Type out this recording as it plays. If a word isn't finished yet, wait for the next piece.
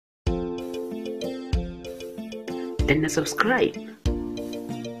danna subscribe,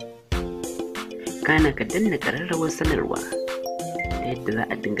 kana ka danna ƙararrawar sanarwa ta yadda za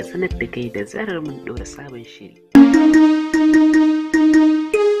a dinga sanar da kai da zarar mun ɗora sabon shiri.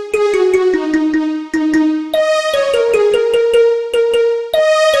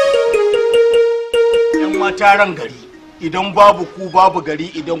 Yan mata ran gari, idan babu ku babu gari,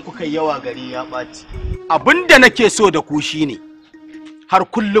 idan kuka yawa gari ya ɓaci. Abinda nake so da ku shine har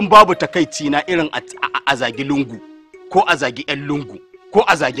kullum babu takaici na irin a zagi lungu ko a zagi 'yan lungu ko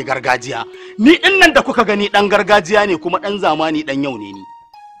a zagi gargajiya. Ni din nan da kuka gani dan gargajiya ne kuma dan zamani dan yau ne ni.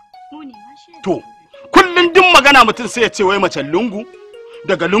 To kullum din magana mutum sai ya ce wai macen lungu,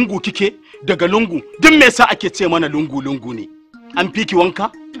 daga lungu kike, daga lungu. Din me yasa ake ce mana lungu lungu ne? An fiki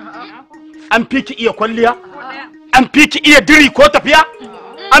wanka? An fiki iya kwalliya? An fiki iya diri ko tafiya?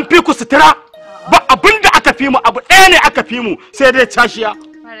 An fi ku sutura? Ba abinda aka fi mu, abu ɗaya ne aka fi mu, sai dai cashiya.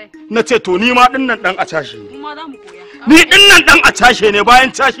 Na ce to ni ma din nan dan a cashe ne. Ni din nan dan a cashe ne,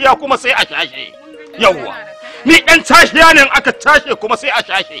 bayan cashiya kuma sai a cashe. Yawwa. Ni dan cashiya ne, aka cashe kuma sai a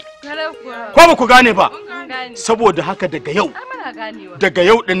cashe. Ko ba ku gane ba? Saboda haka daga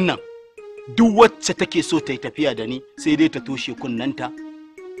yau din nan duk wacce take so ta yi tafiya da ni sai dai ta toshe kunnanta.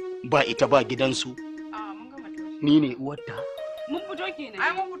 Ba ita ba gidansu. Ni ne uwarta.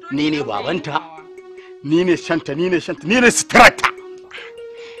 Ni ne babanta. Ni ne shanta, ni ne suturarta.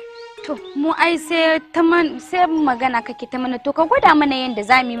 To mu ai sai magana kake ta mana, to ka gwada mana yanda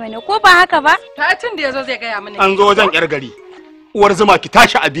zamu yi mana, ko ba haka ba? Ta tun da yazo zai gaya mana. An zo wajen yar gari. Uwar zuma ki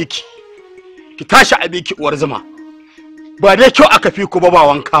tashi a biki. Ki tashi a biki uwar zuma. Ba dai kyau aka fi ku ba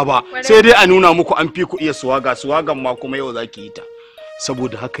wanka ba, sai dai a nuna muku an fi ku iya suwagan ma kuma yau zaki yi ta.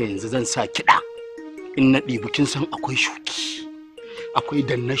 Saboda haka yanzu zan sa kiɗa. In na ɗibi kin san akwai shoki, akwai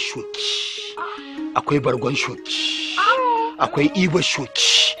dannar shoki, akwai bargon shoki, akwai ibar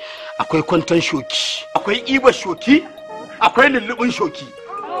shoki, akwai kwanton shoki, akwai ibar shoki, akwai lullubin shoki.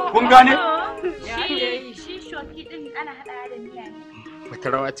 Kun gane? Shi shoki din ana hada da miya ne. Wata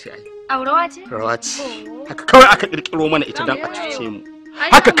rawa ce ai. Aurawa ce? Rawa ce. Haka kawai aka kirkiro mana ita dan a cuce mu.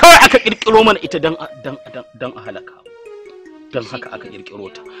 Haka kawai aka kirkiro mana ita dan a halaka. Don haka aka kirkiro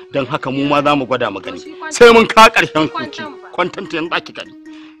ta, don haka mu ma za mu gwada mu gani sai mun ka karshen kuki kwantanta yanzu zaki gani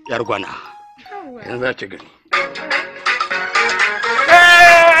yar gwana yanzu zaki gani.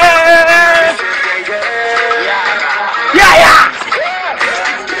 Yaya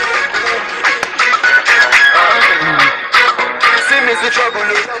see me see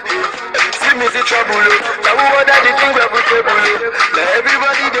trouble now who other the thing we put table now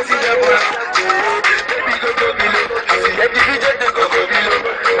everybody dey see the boy baby go below let the DJ dey go below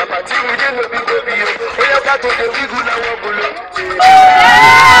na party we dey no be go below oh you got to dey wiggle na one below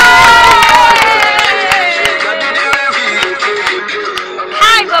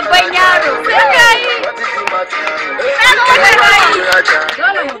Hai babban yaro sai kai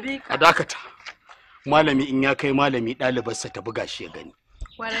a dakata malami in ya kai malami ɗalibarsa ta buga shi ya gani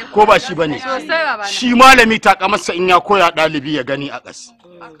ko ba shi bane shi malami takamarsa in ya koya ɗalibi ya gani a ƙas.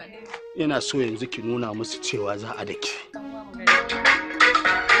 Ina so yanzu ki nuna musu cewa za a dake.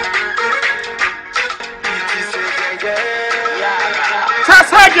 Ta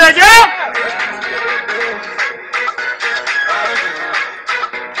sa gege?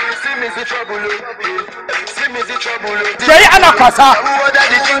 Sai ana kwasa.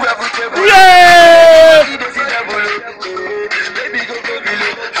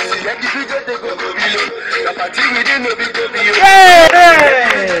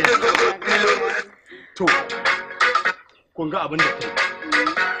 To, kun ga abin da ta yi?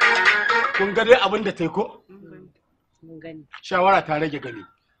 Kun ga dai abin da ta yi ko? Shawara ta rage gani.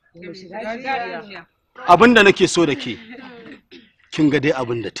 Abin da nake so da ke, kin ga dai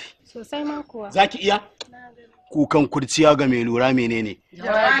abin da ta yi. Sosai ma kuwa. Za ki iya? Kukan kurciya ga mai lura menene?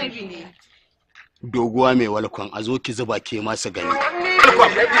 Jawabi ne. Doguwa mai walkon a zo ki zuba ke masa gani.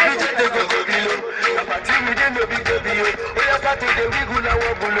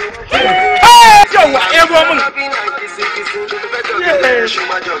 Yawa ego mun.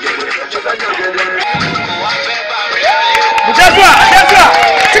 Mu je zuwa,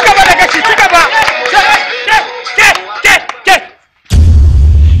 ci gaba da gashi, ci gaba.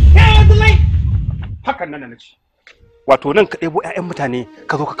 Hakan nan na ci. Wato nan ka ɗebo 'ya'yan mutane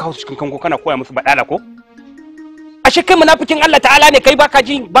ka zo ka kawo su cikin kango kana koya musu baɗala ko? Ashe kai munafikin Allah ta'ala ne, kai baka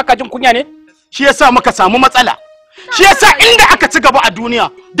jin kunya ne? Shi yasa muka samu matsala. Shi yasa inda aka ci gaba a duniya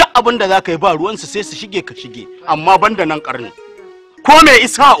duk abin da zaka yi ba ruwansu sai su shige ka shige, amma banda nan karni. Ko me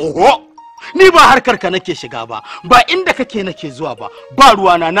isa oho ni ba harkar ka nake shiga ba, ba inda kake nake zuwa ba, ba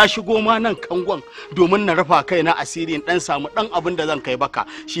ruwana na shigo ma nan kangon domin na rufa kaina asiri in dan samu dan abin da zan kai baka,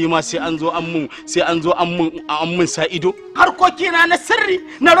 shi ma sai an zo an mun sa ido. Harkokina na sirri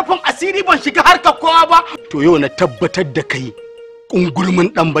na rufin asiri ban shiga harkar kowa ba. To yau na tabbatar da kai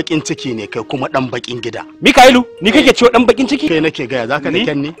ungulmin dan bakin ciki ne kai kuma dan bakin gida. Mikailu, ni kake ciwo dan bakin ciki? Kai nake gaya zaka da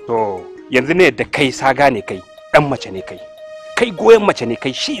kyan ne? To yanzu ne da kai saga ne kai, dan mace ne kai. Kai goyen mace ne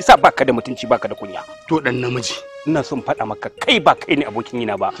kai, shi isa baka da mutunci baka da kunya. To dan namiji ina son faɗa maka kai ba kai ne abokin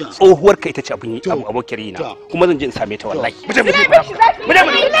yina ba, tsohuwar ka ita ce abokiyar yina, kuma zan je in same ta wallahi. Kai ne hina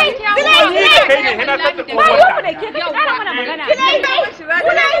ka ta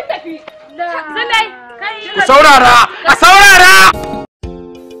ku saurara, a saurara.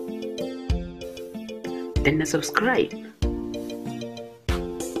 Danna subscribe,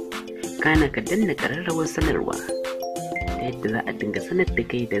 kana ka danna ƙararrawar sanarwa ta yadda za a dinga sanar da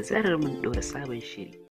kai da zarar mun ɗora sabon shiri.